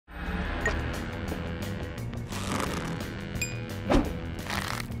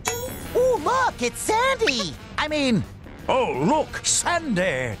Look, it's Sandy! Oh, look,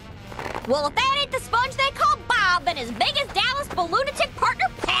 Sandy! Well, if that ain't the sponge they call Bob, then his biggest Dallas lunatic partner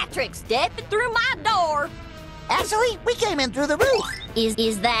Patrick stepping through my door. Actually, we came in through the roof.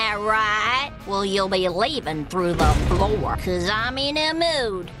 Is that right? Well, you'll be leaving through the floor, 'cause I'm in a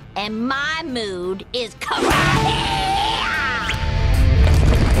mood, and my mood is karate!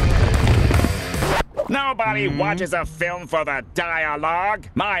 Nobody watches a film for the dialogue.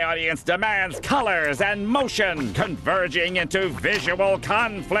 My audience demands colors and motion converging into visual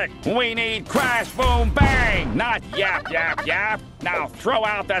conflict. We need crash, boom, bang, not yap, yap, yap. Now throw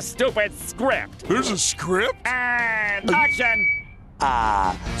out the stupid script. There's a script? And action!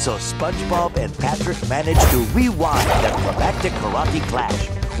 So SpongeBob and Patrick managed to rewind their climactic karate clash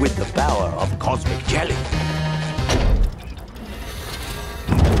with the power of cosmic jelly.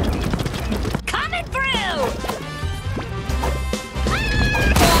 Coming through!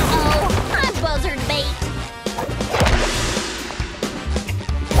 Uh-oh, I'm buzzard bait.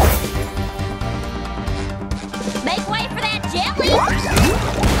 Make way for that jelly!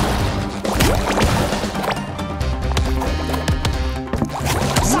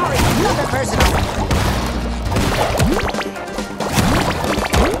 Sorry, nothing personal.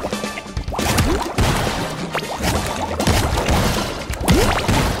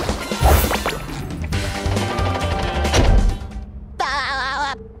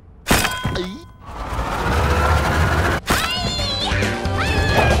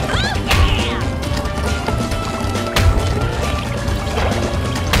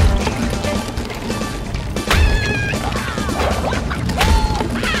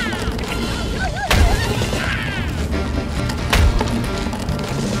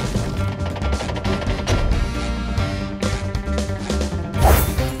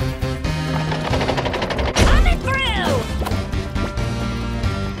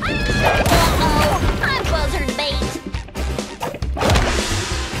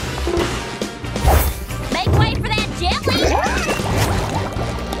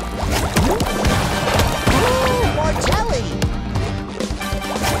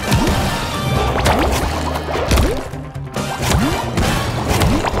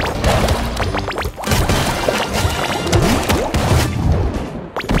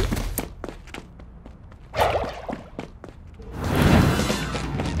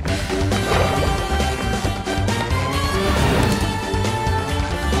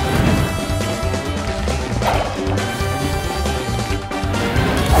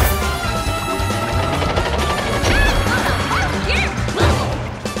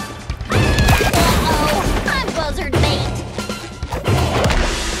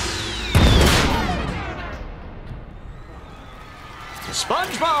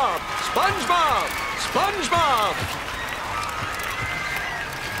 SpongeBob! SpongeBob! SpongeBob!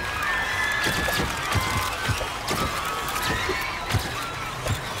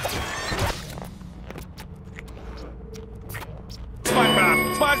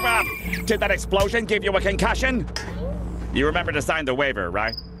 SpongeBob! SpongeBob! Did that explosion give you a concussion? You remember to sign the waiver,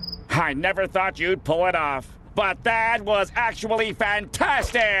 right? I never thought you'd pull it off. But that was actually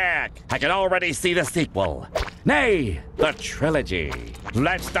fantastic! I can already see the sequel. Nay, the trilogy.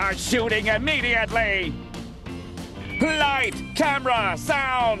 Let's start shooting immediately! Light, camera,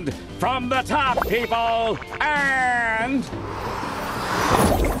 sound! From the top, people! And...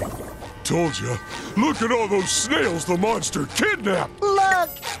 Told ya. Look at all those snails the monster kidnapped! Look,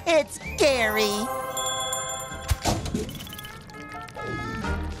 it's Gary.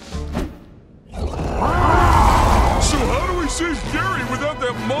 So how do we save Gary without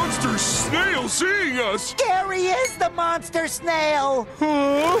that monster snail seeing us? Gary is the monster snail.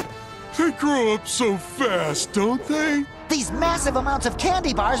 Huh? They grow up so fast, don't they? These massive amounts of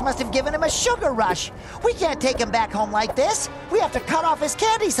candy bars must have given him a sugar rush. We can't take him back home like this. We have to cut off his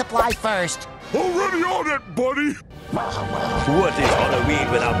candy supply first. Already on it, buddy! What is Halloween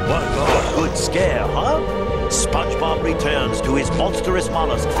without one more good scare, huh? SpongeBob returns to his monstrous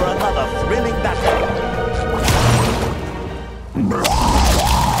mollusk for another thrilling battle.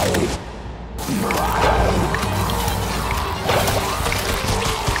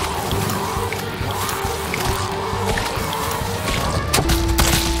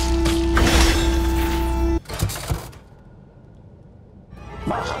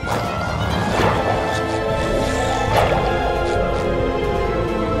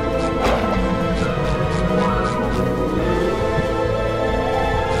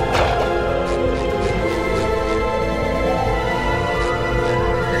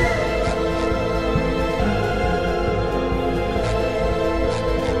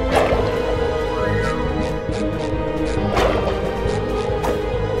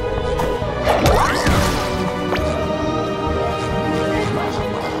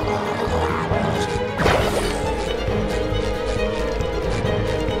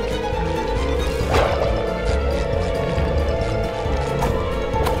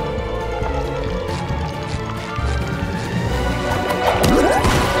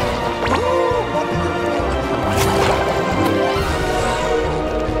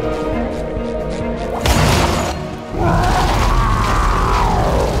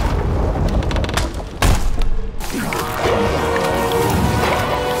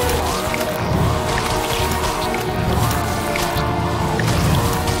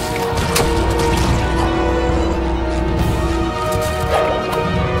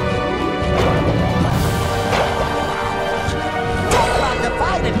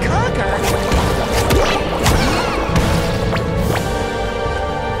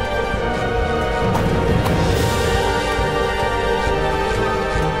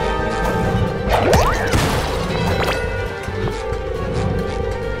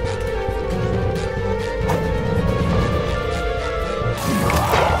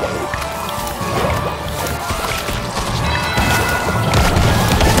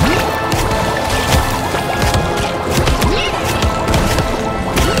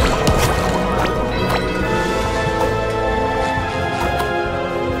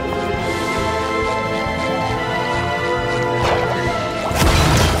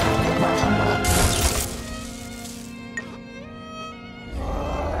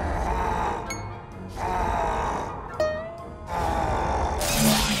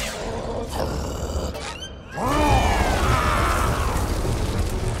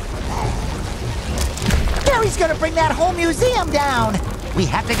 Gary's gonna bring that whole museum down. We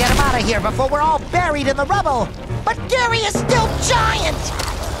have to get him out of here before we're all buried in the rubble. But Gary is still giant!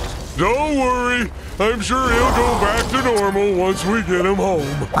 Don't worry. I'm sure he'll go back to normal once we get him home.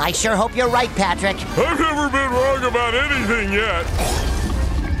 I sure hope you're right, Patrick. I've never been wrong about anything yet.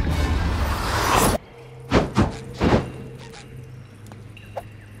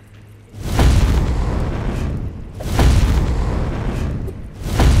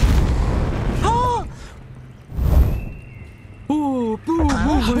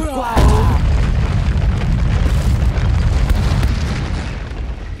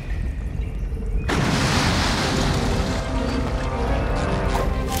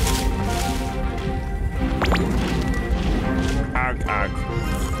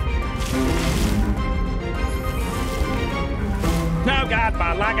 No God,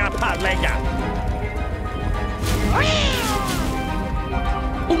 malaga palega.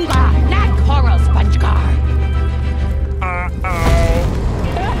 Unga, not coral sponge guard. Uh-oh.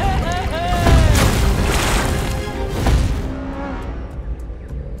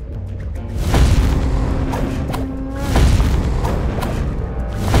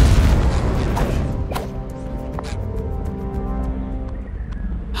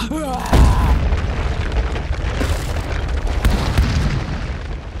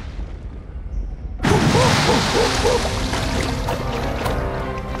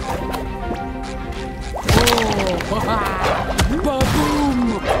 Ba-boom!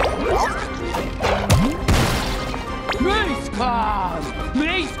 Mace Cloud!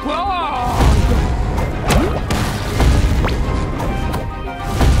 Mace Cloud!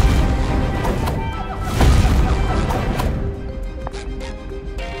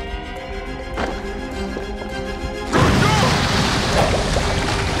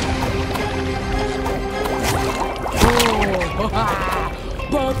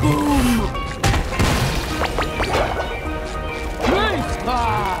 Ba-boom! Mace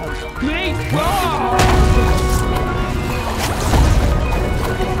Cloud! Mace Cloud!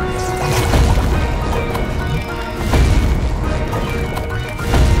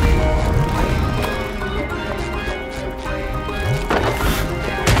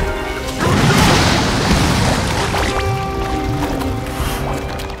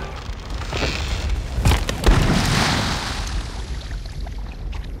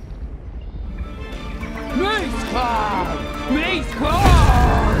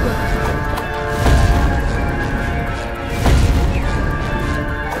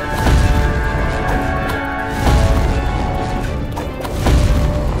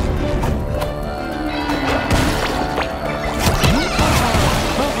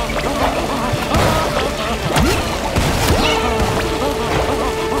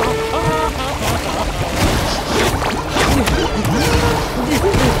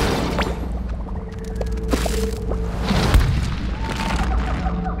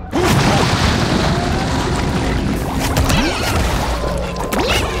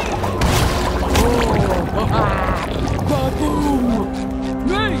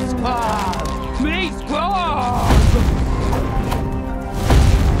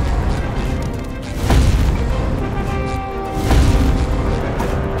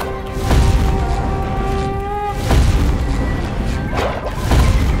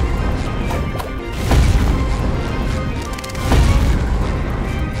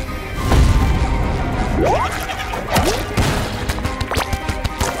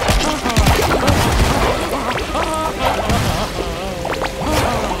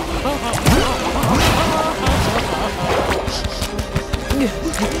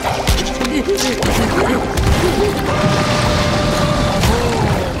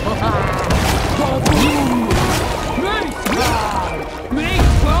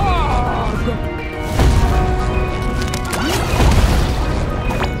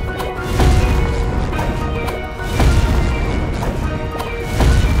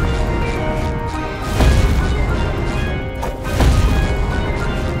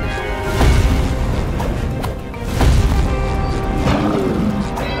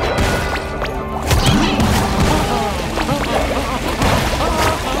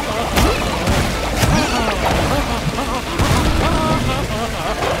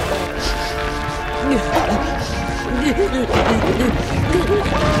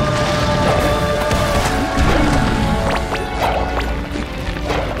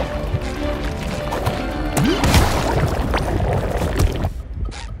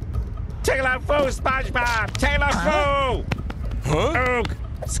 No, SpongeBob! Taylor Foo! Huh? Ook!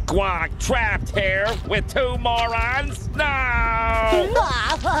 Squawk trapped here with two morons? No!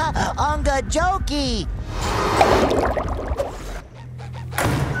 Unga jokey.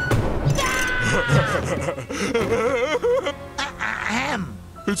 Ahem.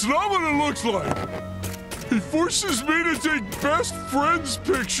 It's not what it looks like. He forces me to take best friends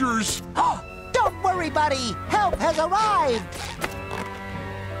pictures. Don't worry, buddy. Help has arrived.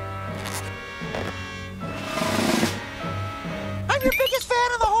 I'm your biggest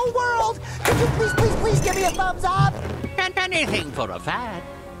fan in the whole world. Could you please give me a thumbs up? And anything for a fan.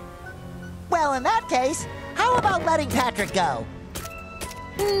 Well, in that case, how about letting Patrick go?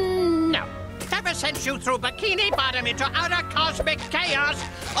 No. Ever since you threw Bikini Bottom into outer cosmic chaos,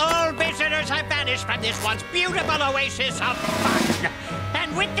 all visitors have vanished from this once beautiful oasis of fun.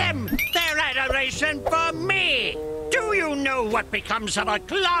 And with them, their adoration for me. Do you know what becomes of a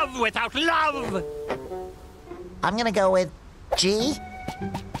glove without love? I'm gonna go with G.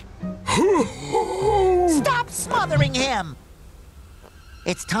 Stop smothering him!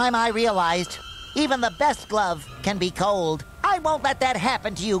 It's time I realized even the best glove can be cold. I won't let that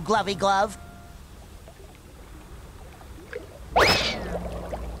happen to you, Glovey Glove.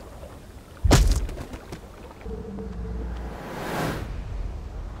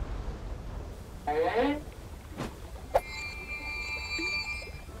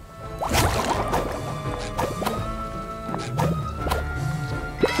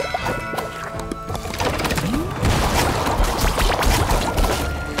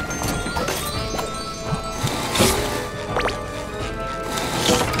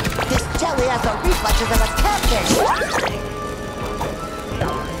 Jelly has the reflexes of a catfish.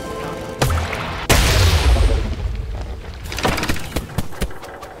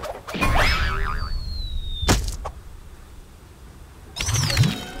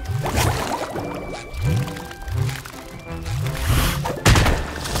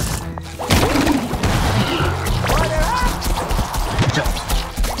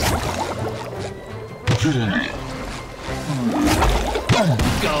 Order up!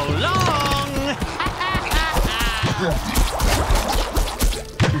 Go long!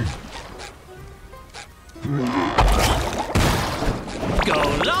 Go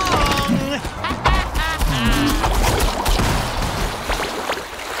long!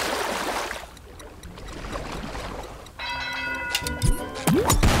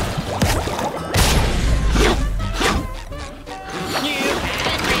 You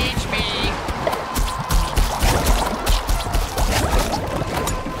can't reach me!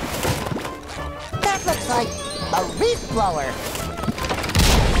 That looks like a reef blower.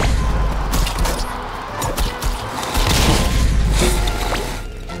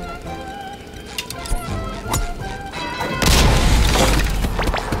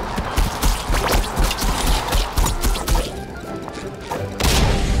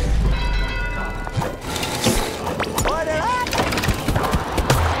 Order up!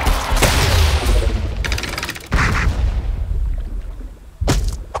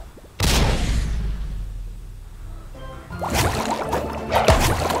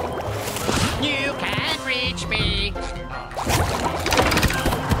 You can't reach me!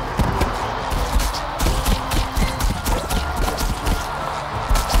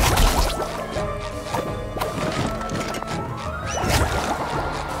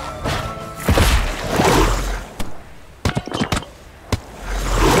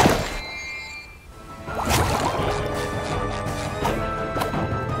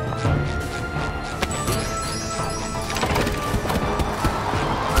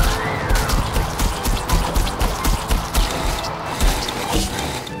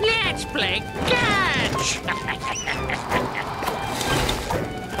 Let's play catch!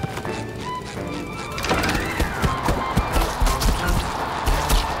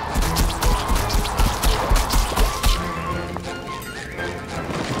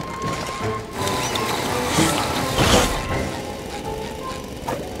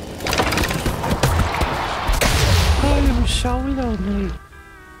 I am so lonely.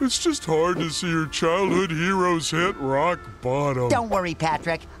 It's just hard to see your childhood heroes hit rock bottom. Don't worry,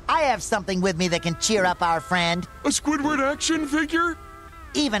 Patrick. I have something with me that can cheer up our friend. A Squidward action figure?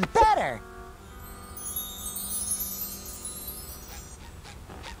 Even better!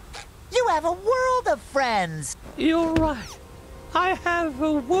 You have a world of friends! You're right. I have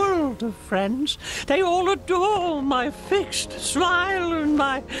a world of friends. They all adore my fixed smile and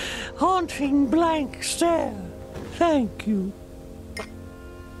my haunting blank stare. Thank you.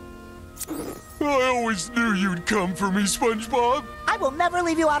 I always knew you'd come for me, SpongeBob. I will never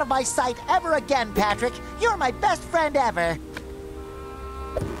leave you out of my sight ever again, Patrick. You're my best friend ever.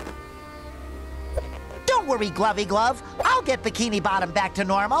 Don't worry, Glovey Glove. I'll get Bikini Bottom back to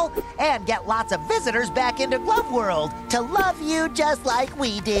normal and get lots of visitors back into Glove World to love you just like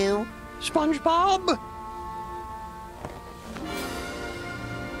we do. SpongeBob?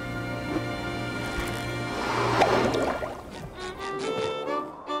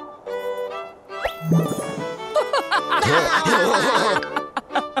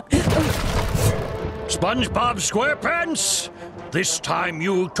 SpongeBob SquarePants, this time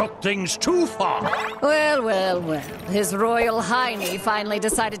you took things too far. Well, well, well. His Royal Highness finally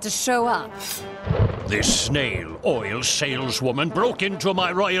decided to show up. This snail oil saleswoman broke into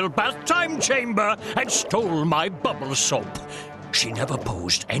my royal bath time chamber and stole my bubble soap. She never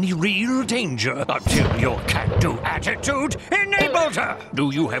posed any real danger until your can-do attitude enabled her.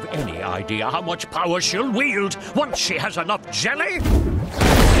 Do you have any idea how much power she'll wield once she has enough jelly?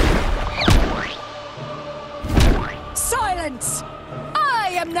 Silence!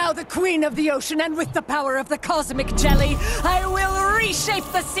 I am now the queen of the ocean, and with the power of the cosmic jelly, I will reshape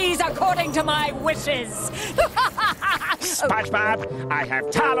the seas according to my wishes. SpongeBob, I have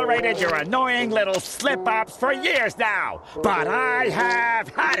tolerated your annoying little slip-ups for years now, but I have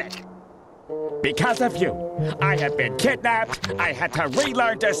had it. Because of you, I have been kidnapped, I had to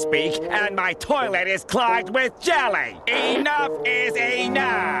relearn to speak, and my toilet is clogged with jelly. Enough is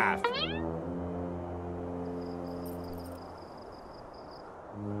enough!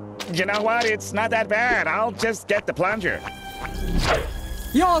 You know what? It's not that bad. I'll just get the plunger.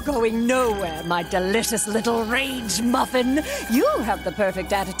 You're going nowhere, my delicious little rage muffin. You have the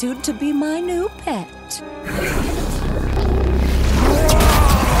perfect attitude to be my new pet.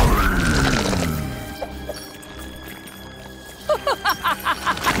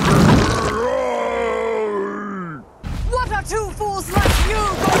 What are two fools like you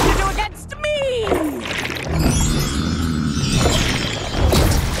going to do against me?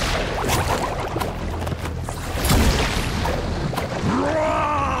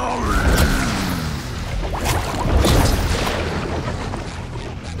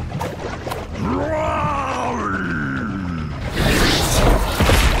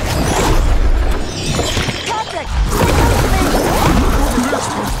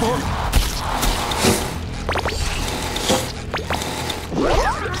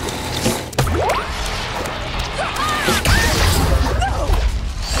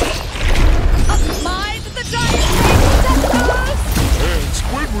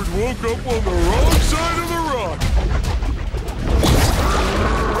 Squidward woke up on the wrong side of the rock.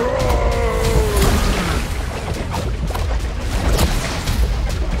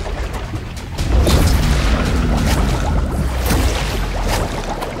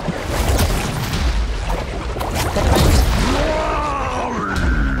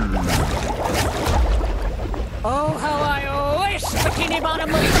 Oh, how I wish Bikini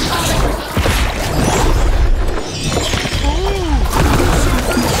Bottom was the comic.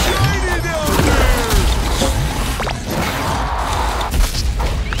 Shiny down there!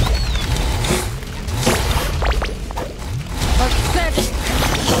 Pathetic.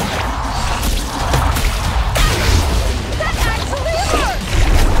 That actually hurt!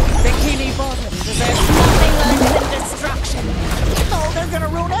 Bikini Bottom deserves nothing less than destruction. Oh, they're gonna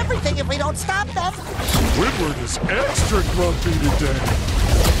ruin everything if we don't stop them. Squidward is extra grumpy today.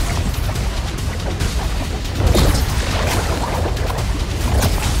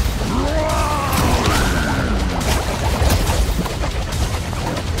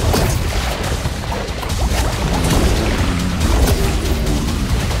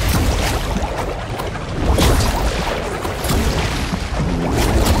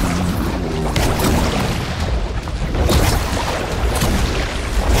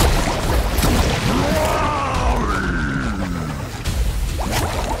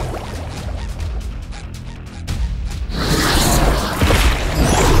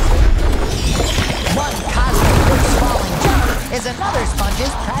 Is another sponge's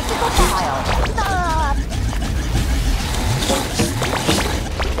practical tile. Ah!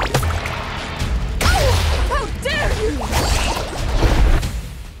 Oh, how dare you!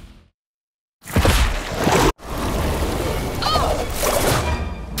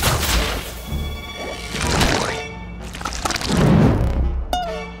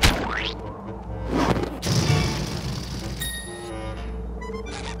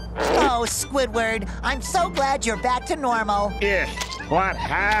 Oh, Squidward, I'm so glad you're back to normal. Ugh, what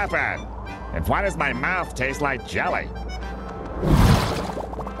happened? And why does my mouth taste like jelly?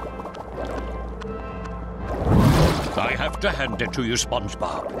 I have to hand it to you,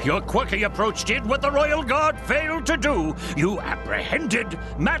 SpongeBob. Your quirky approach did what the Royal Guard failed to do. You apprehended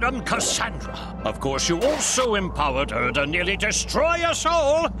Madame Kassandra. Of course, you also empowered her to nearly destroy us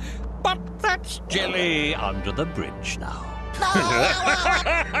all. But that's jelly under the bridge now.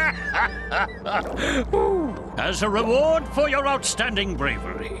 As a reward for your outstanding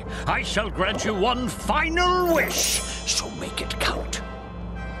bravery, I shall grant you one final wish, so make it count.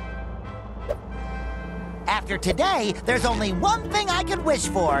 After today, there's only one thing I can wish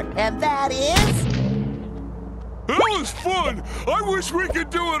for, and that is... That was fun! I wish we could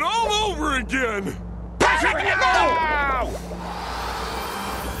do it all over again! Perfect!